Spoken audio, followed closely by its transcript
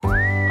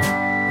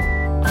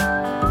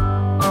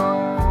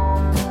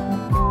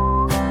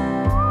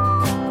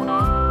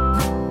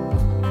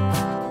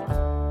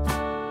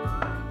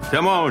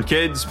Come on,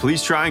 kids,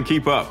 please try and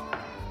keep up.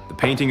 The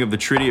painting of the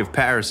Treaty of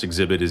Paris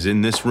exhibit is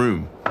in this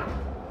room.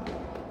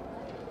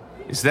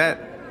 Is that...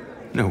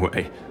 No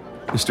way.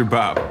 Mr.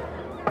 Bob,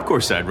 of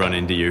course I'd run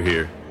into you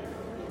here.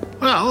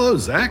 Well, hello,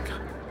 Zach.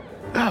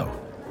 Oh,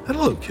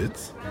 hello,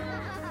 kids.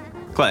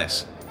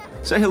 Class,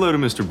 say hello to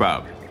Mr.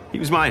 Bob. He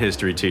was my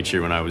history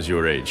teacher when I was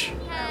your age.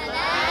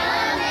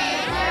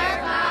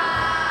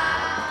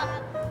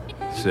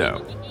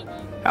 So,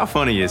 how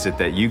funny is it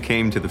that you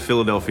came to the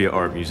Philadelphia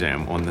Art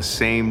Museum on the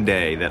same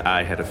day that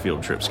I had a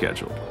field trip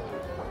scheduled?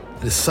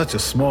 It is such a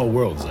small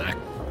world, Zach.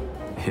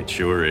 It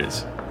sure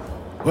is.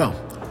 Well,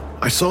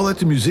 I saw that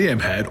the museum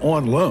had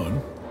on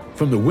loan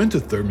from the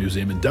Winterthur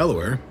Museum in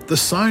Delaware the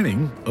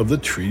signing of the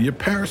Treaty of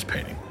Paris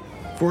painting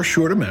for a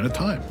short amount of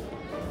time.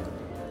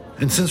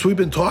 And since we've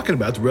been talking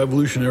about the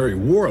Revolutionary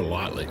War a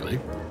lot lately,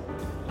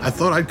 I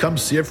thought I'd come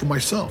see it for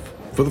myself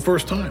for the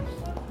first time.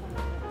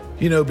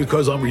 You know,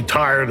 because I'm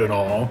retired and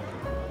all,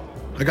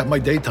 I got my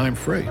daytime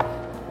free.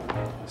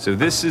 So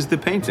this is the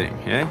painting,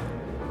 eh?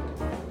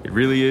 It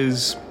really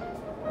is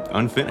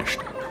unfinished.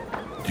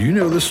 Do you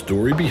know the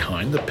story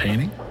behind the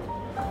painting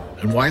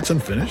and why it's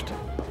unfinished?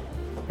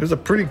 There's a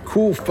pretty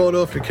cool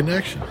Philadelphia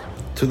connection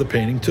to the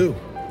painting, too.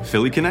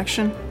 Philly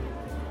connection?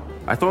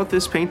 I thought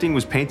this painting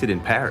was painted in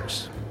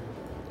Paris.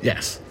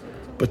 Yes,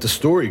 but the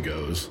story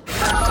goes...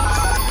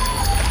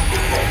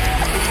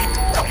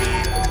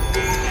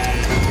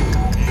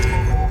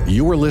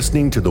 You are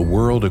listening to The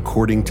World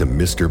According to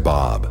Mr.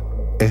 Bob,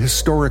 a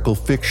historical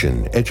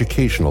fiction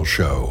educational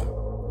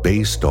show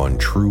based on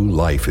true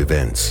life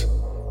events.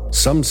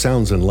 Some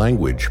sounds and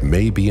language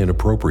may be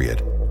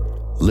inappropriate.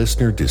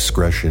 Listener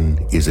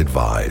discretion is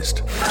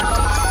advised.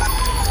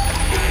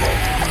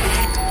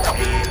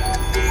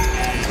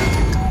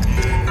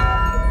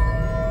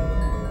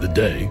 The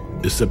day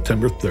is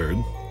September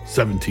 3rd,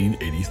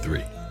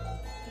 1783,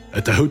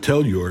 at the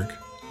Hotel York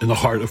in the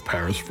heart of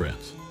Paris,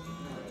 France.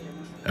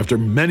 After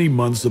many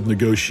months of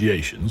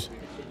negotiations,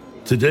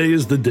 today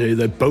is the day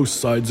that both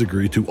sides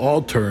agree to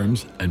all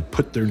terms and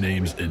put their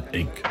names in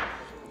ink.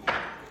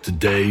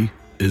 Today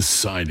is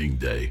signing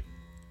day.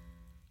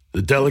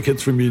 The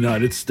delegates from the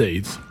United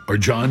States are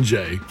John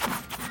Jay,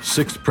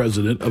 6th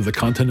President of the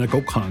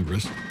Continental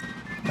Congress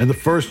and the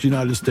first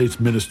United States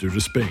Minister to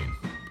Spain.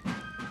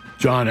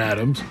 John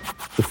Adams,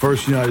 the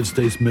first United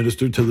States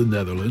Minister to the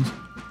Netherlands.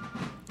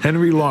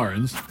 Henry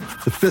Lawrence,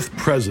 the 5th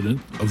President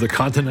of the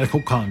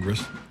Continental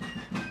Congress.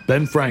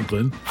 Ben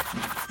Franklin,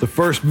 the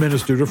first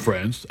minister to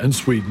France and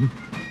Sweden,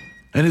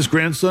 and his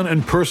grandson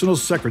and personal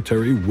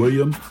secretary,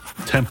 William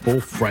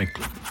Temple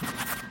Franklin.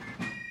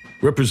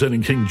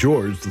 Representing King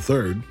George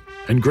III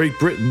and Great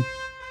Britain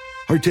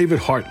are David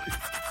Hartley,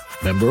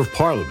 Member of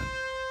Parliament,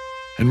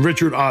 and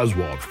Richard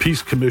Oswald,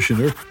 Peace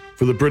Commissioner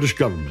for the British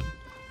government.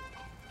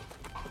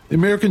 The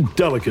American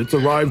delegates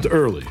arrived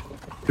early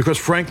because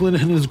Franklin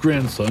and his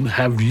grandson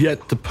have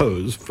yet to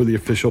pose for the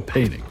official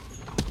painting,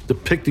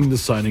 depicting the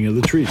signing of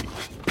the treaty.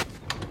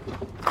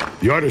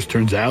 The artist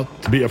turns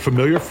out to be a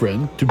familiar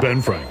friend to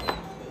Ben Franklin.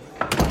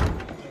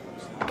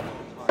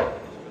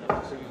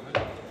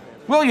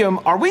 William,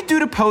 are we due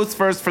to pose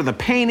first for the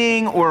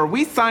painting, or are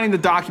we signing the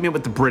document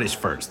with the British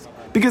first?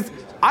 Because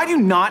I do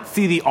not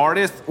see the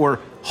artist or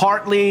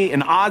Hartley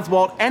and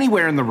Oswald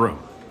anywhere in the room.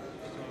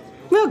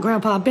 Well,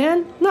 Grandpa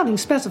Ben, nothing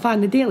specified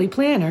in the Daily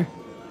Planner.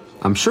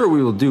 I'm sure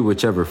we will do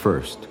whichever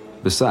first.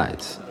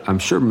 Besides, I'm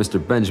sure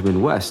Mr.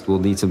 Benjamin West will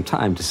need some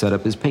time to set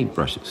up his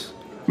paintbrushes.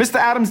 Mr.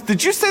 Adams,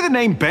 did you say the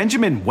name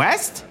Benjamin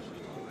West?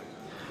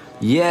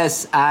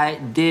 Yes,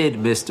 I did,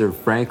 Mr.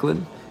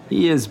 Franklin.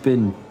 He has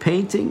been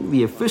painting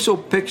the official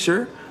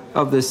picture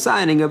of the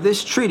signing of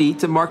this treaty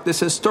to mark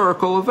this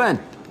historical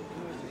event.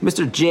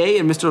 Mr. Jay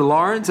and Mr.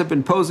 Lawrence have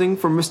been posing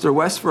for Mr.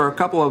 West for a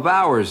couple of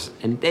hours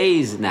and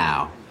days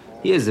now.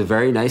 He is a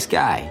very nice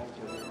guy.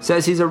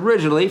 Says he's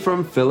originally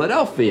from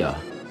Philadelphia.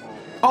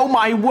 Oh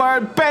my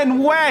word, Ben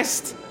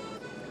West!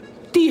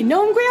 Do you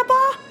know him,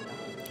 Grandpa?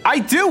 I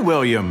do,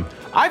 William.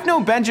 I've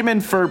known Benjamin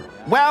for,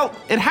 well,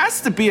 it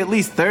has to be at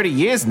least 30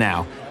 years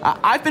now.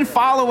 I've been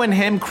following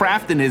him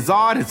crafting his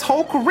art his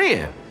whole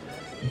career.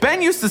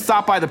 Ben used to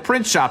stop by the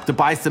print shop to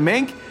buy some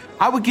ink.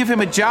 I would give him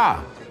a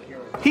job.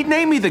 He'd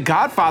name me the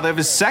godfather of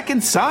his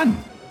second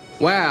son.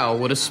 Wow,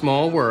 what a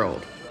small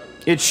world.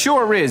 It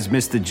sure is,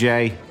 Mr.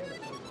 J.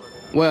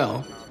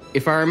 Well,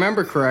 if I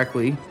remember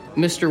correctly,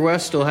 Mr.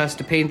 West still has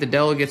to paint the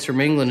delegates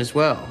from England as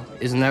well.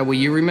 Isn't that what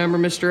you remember,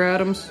 Mr.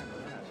 Adams?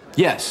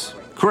 Yes,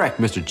 correct,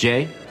 Mr.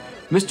 J.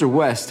 Mr.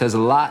 West has a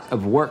lot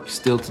of work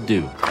still to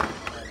do.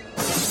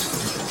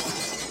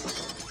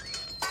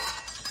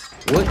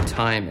 What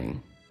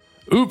timing?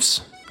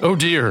 Oops. Oh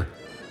dear.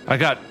 I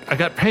got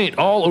paint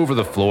all over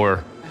the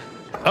floor.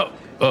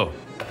 Oh.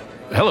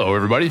 Hello,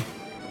 everybody.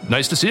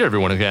 Nice to see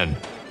everyone again.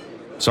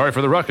 Sorry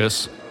for the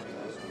ruckus.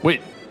 Wait,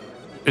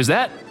 is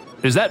that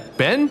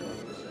Ben?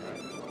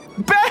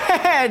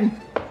 Ben!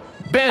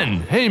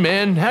 Ben, hey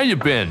man, how you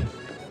been?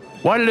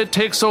 Why did it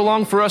take so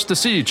long for us to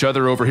see each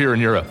other over here in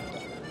Europe?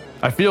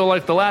 I feel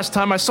like the last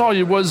time I saw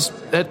you was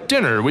at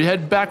dinner we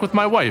had back with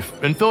my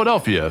wife in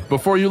Philadelphia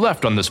before you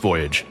left on this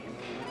voyage.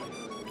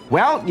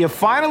 Well, you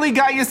finally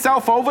got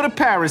yourself over to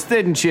Paris,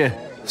 didn't you?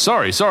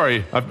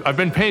 Sorry. I've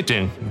been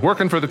painting,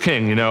 working for the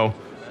king, you know.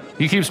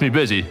 He keeps me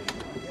busy.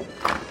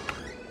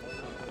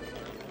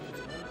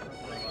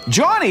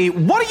 Johnny,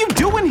 what are you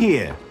doing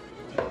here?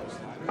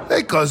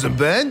 Hey, Cousin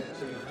Ben.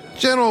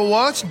 General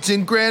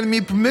Washington granted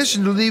me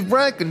permission to leave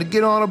Rankin to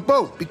get on a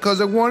boat because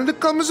I wanted to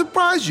come and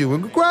surprise you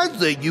and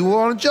congratulate you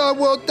on a job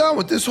well done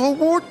with this whole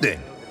war thing.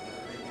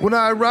 When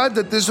I arrived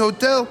at this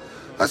hotel,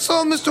 I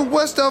saw Mr.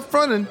 West out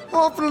front and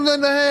offered to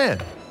lend a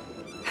hand.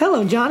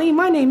 Hello, Johnny.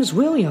 My name is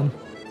William.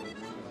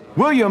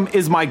 William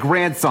is my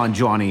grandson,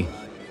 Johnny.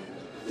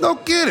 No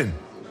kidding.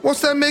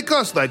 What's that make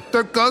us, like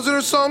third cousin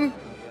or something?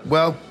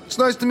 Well, it's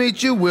nice to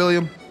meet you,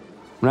 William.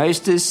 Nice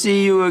to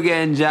see you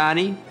again,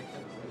 Johnny.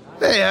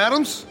 Hey,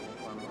 Adams.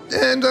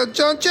 And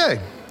John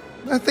Jay.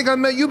 I think I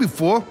met you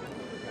before.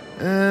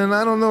 And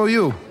I don't know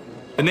you.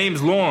 The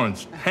name's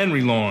Lawrence,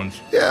 Henry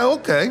Lawrence. Yeah,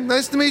 okay.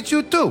 Nice to meet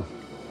you, too.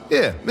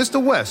 Yeah,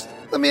 Mr. West,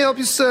 let me help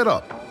you set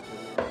up.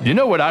 You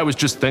know what I was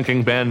just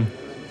thinking, Ben?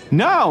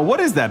 No,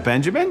 what is that,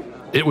 Benjamin?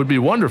 It would be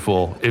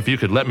wonderful if you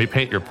could let me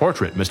paint your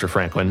portrait, Mr.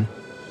 Franklin.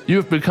 You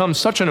have become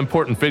such an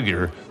important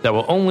figure that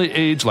will only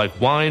age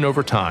like wine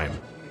over time.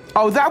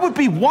 Oh, that would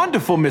be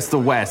wonderful,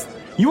 Mr. West.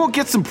 You will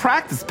get some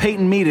practice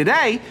painting me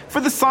today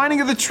for the signing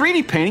of the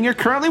treaty painting you're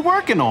currently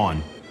working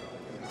on.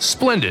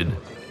 Splendid.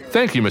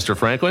 Thank you, Mr.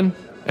 Franklin.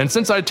 And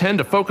since I tend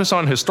to focus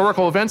on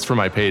historical events for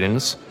my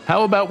paintings,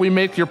 how about we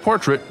make your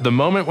portrait the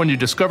moment when you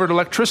discovered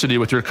electricity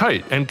with your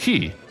kite and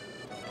key?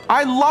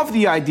 I love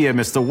the idea,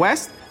 Mr.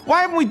 West.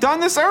 Why haven't we done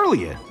this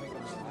earlier?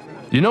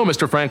 You know,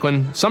 Mr.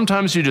 Franklin,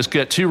 sometimes you just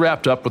get too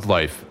wrapped up with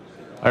life.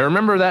 I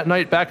remember that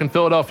night back in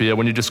Philadelphia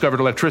when you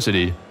discovered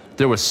electricity.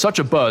 There was such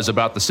a buzz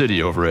about the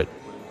city over it.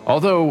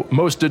 Although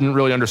most didn't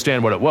really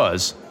understand what it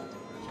was.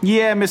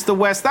 Yeah, Mr.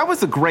 West, that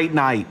was a great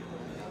night.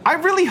 I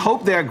really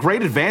hope there are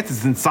great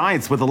advances in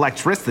science with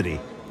electricity.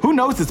 Who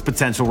knows its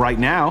potential right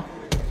now?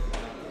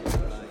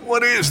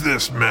 What is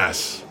this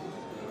mess?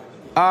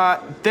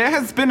 There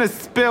has been a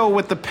spill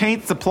with the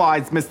paint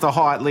supplies, Mr.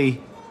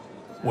 Hartley.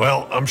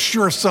 Well, I'm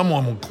sure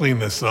someone will clean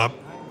this up.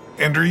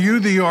 And are you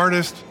the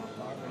artist?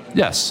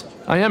 Yes,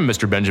 I am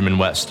Mr. Benjamin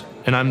West,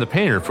 and I'm the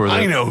painter for the...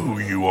 I know who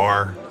you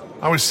are.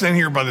 I was sent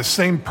here by the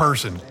same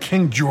person,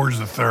 King George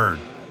III.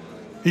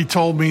 He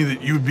told me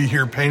that you'd be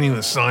here painting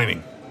the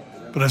signing.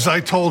 But as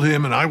I told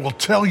him, and I will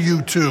tell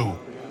you too,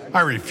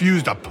 I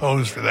refused to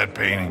pose for that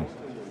painting.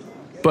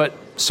 But,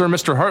 Sir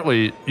Mr.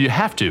 Hartley, you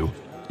have to.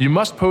 You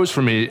must pose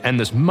for me and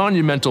this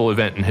monumental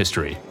event in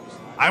history.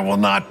 I will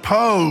not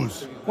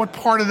pose. What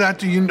part of that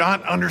do you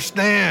not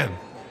understand?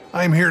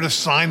 I'm here to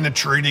sign the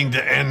treaty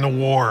to end the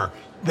war.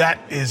 That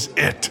is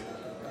it.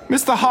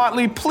 Mr.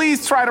 Hartley,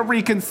 please try to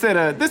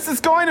reconsider. This is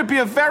going to be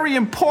a very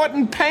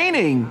important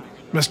painting.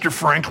 Mr.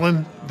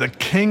 Franklin, the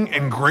King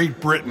and Great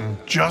Britain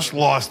just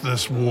lost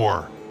this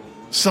war.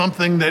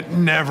 Something that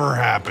never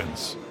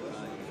happens.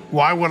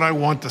 Why would I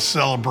want to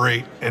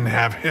celebrate and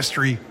have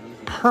history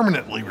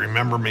permanently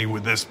remember me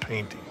with this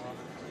painting?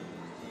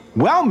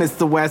 Well,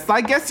 Mr. West,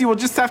 I guess you will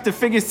just have to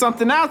figure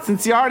something out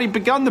since you already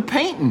begun the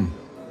painting.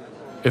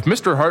 If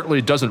Mr.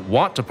 Hartley doesn't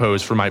want to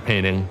pose for my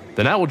painting,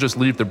 then I will just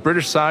leave the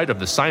British side of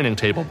the signing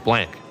table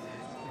blank.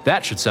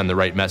 That should send the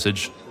right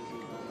message.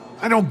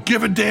 I don't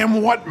give a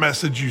damn what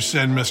message you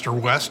send, Mr.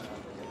 West.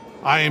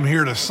 I am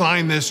here to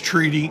sign this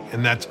treaty,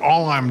 and that's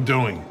all I'm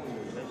doing.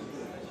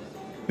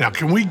 Now,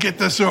 can we get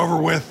this over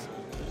with?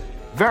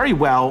 Very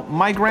well.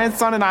 My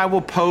grandson and I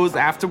will pose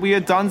after we are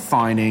done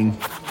signing.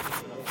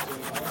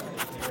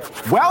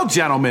 Well,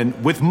 gentlemen,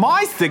 with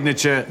my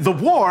signature, the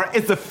war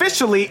is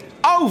officially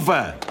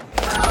over.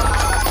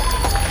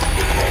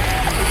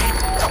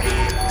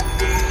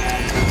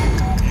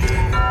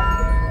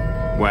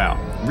 Wow,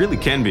 it really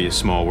can be a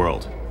small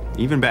world,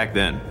 even back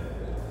then.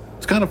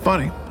 It's kind of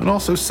funny and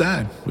also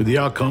sad with the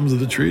outcomes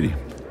of the treaty.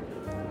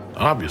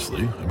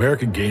 Obviously,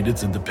 America gained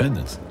its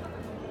independence,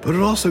 but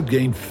it also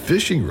gained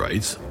fishing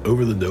rights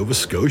over the Nova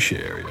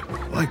Scotia area.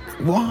 Like,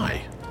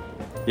 why?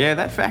 Yeah,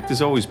 that fact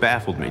has always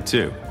baffled me,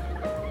 too.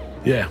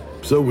 Yeah,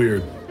 so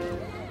weird.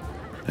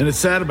 And it's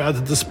sad about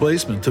the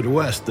displacement to the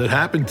west that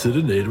happened to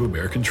the Native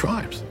American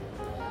tribes.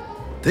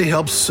 They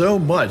helped so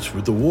much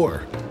with the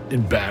war,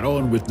 in battle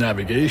and with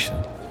navigation.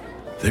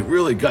 They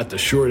really got the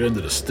short end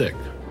of the stick.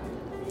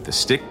 The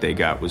stick they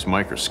got was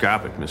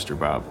microscopic, Mr.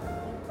 Bob.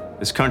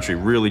 This country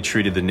really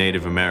treated the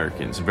Native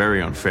Americans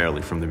very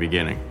unfairly from the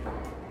beginning.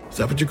 Is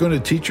that what you're going to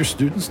teach your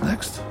students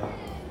next?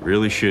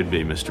 Really should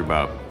be, Mr.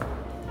 Bob.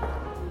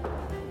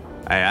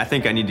 I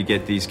think I need to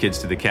get these kids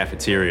to the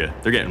cafeteria.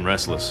 They're getting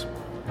restless.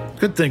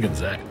 Good thinking,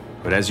 Zach.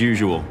 But as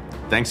usual,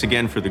 thanks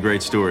again for the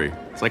great story.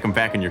 It's like I'm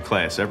back in your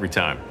class every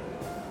time.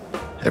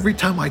 Every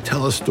time I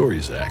tell a story,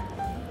 Zach,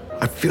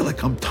 I feel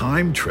like I'm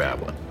time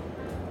traveling,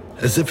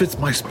 as if it's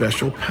my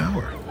special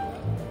power.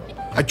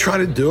 I try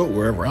to do it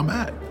wherever I'm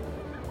at.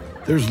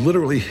 There's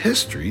literally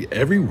history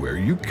everywhere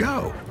you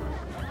go.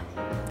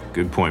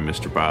 Good point,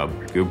 Mr. Bob.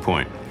 Good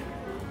point.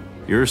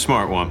 You're a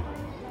smart one.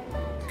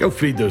 Go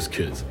feed those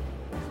kids.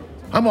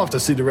 I'm off to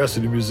see the rest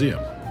of the museum.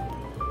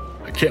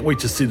 I can't wait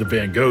to see the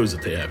Van Goghs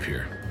that they have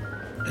here.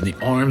 And the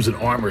arms and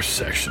armor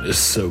section is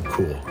so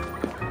cool.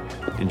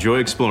 Enjoy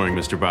exploring,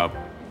 Mr. Bob.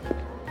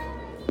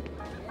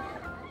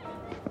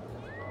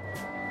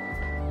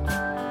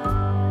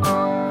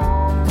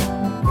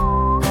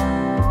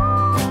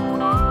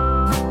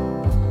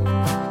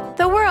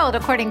 The World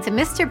According to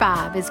Mr.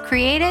 Bob is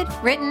created,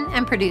 written,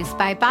 and produced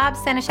by Bob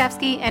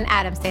Staniszewski and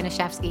Adam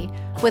Staniszewski,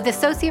 with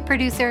associate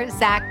producer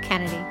Zach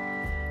Kennedy.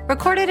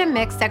 Recorded and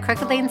mixed at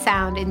Crooked Lane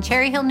Sound in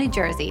Cherry Hill, New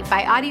Jersey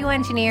by audio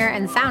engineer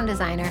and sound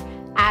designer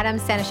Adam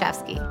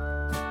Staniszewski.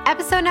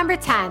 Episode number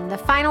 10, the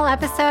final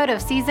episode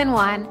of Season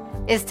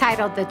 1, is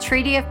titled The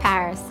Treaty of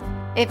Paris.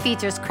 It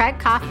features Craig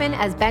Kaufman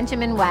as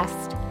Benjamin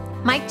West.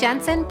 Mike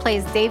Jensen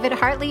plays David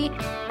Hartley,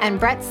 and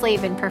Brett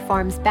Slavin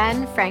performs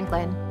Ben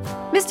Franklin.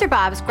 Mr.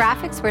 Bob's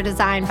graphics were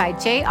designed by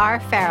J.R.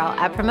 Farrell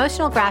at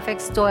Promotional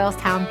Graphics,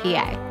 Doylestown,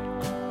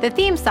 PA. The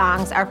theme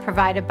songs are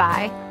provided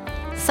by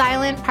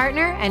Silent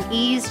Partner and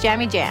Ease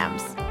Jammy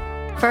Jams.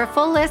 For a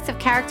full list of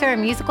character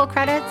and musical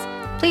credits,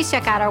 please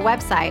check out our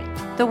website,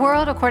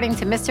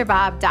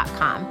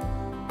 theworldaccordingtomrbob.com.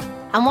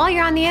 And while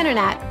you're on the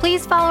internet,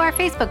 please follow our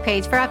Facebook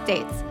page for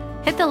updates.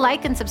 Hit the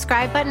like and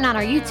subscribe button on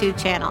our YouTube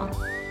channel.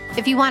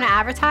 If you want to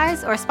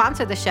advertise or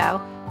sponsor the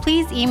show,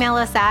 please email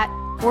us at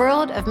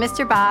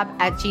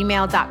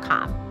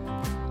worldofmrbob@gmail.com.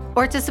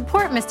 Or to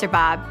support Mr.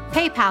 Bob,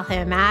 PayPal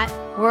him at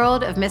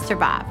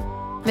worldofmrbob.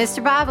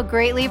 Mr. Bob would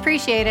greatly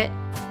appreciate it.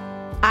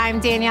 I'm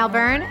Danielle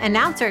Byrne,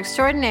 announcer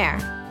extraordinaire.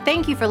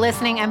 Thank you for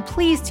listening, and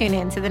please tune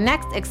in to the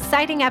next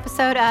exciting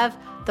episode of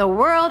The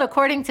World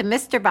According to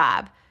Mr.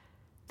 Bob.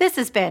 This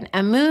has been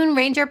a Moon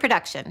Ranger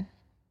production.